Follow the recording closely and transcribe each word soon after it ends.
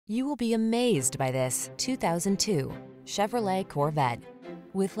You will be amazed by this 2002 Chevrolet Corvette.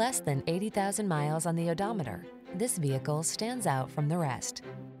 With less than 80,000 miles on the odometer, this vehicle stands out from the rest.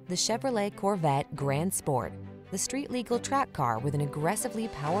 The Chevrolet Corvette Grand Sport, the street-legal track car with an aggressively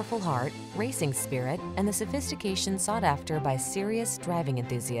powerful heart, racing spirit, and the sophistication sought after by serious driving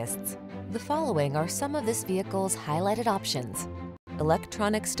enthusiasts. The following are some of this vehicle's highlighted options: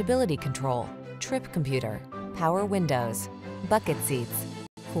 electronic stability control, trip computer, power windows, bucket seats,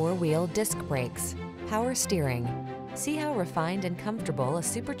 four-wheel disc brakes, power steering. See how refined and comfortable a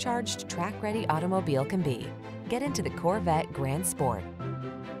supercharged track-ready automobile can be. Get into the Corvette Grand Sport.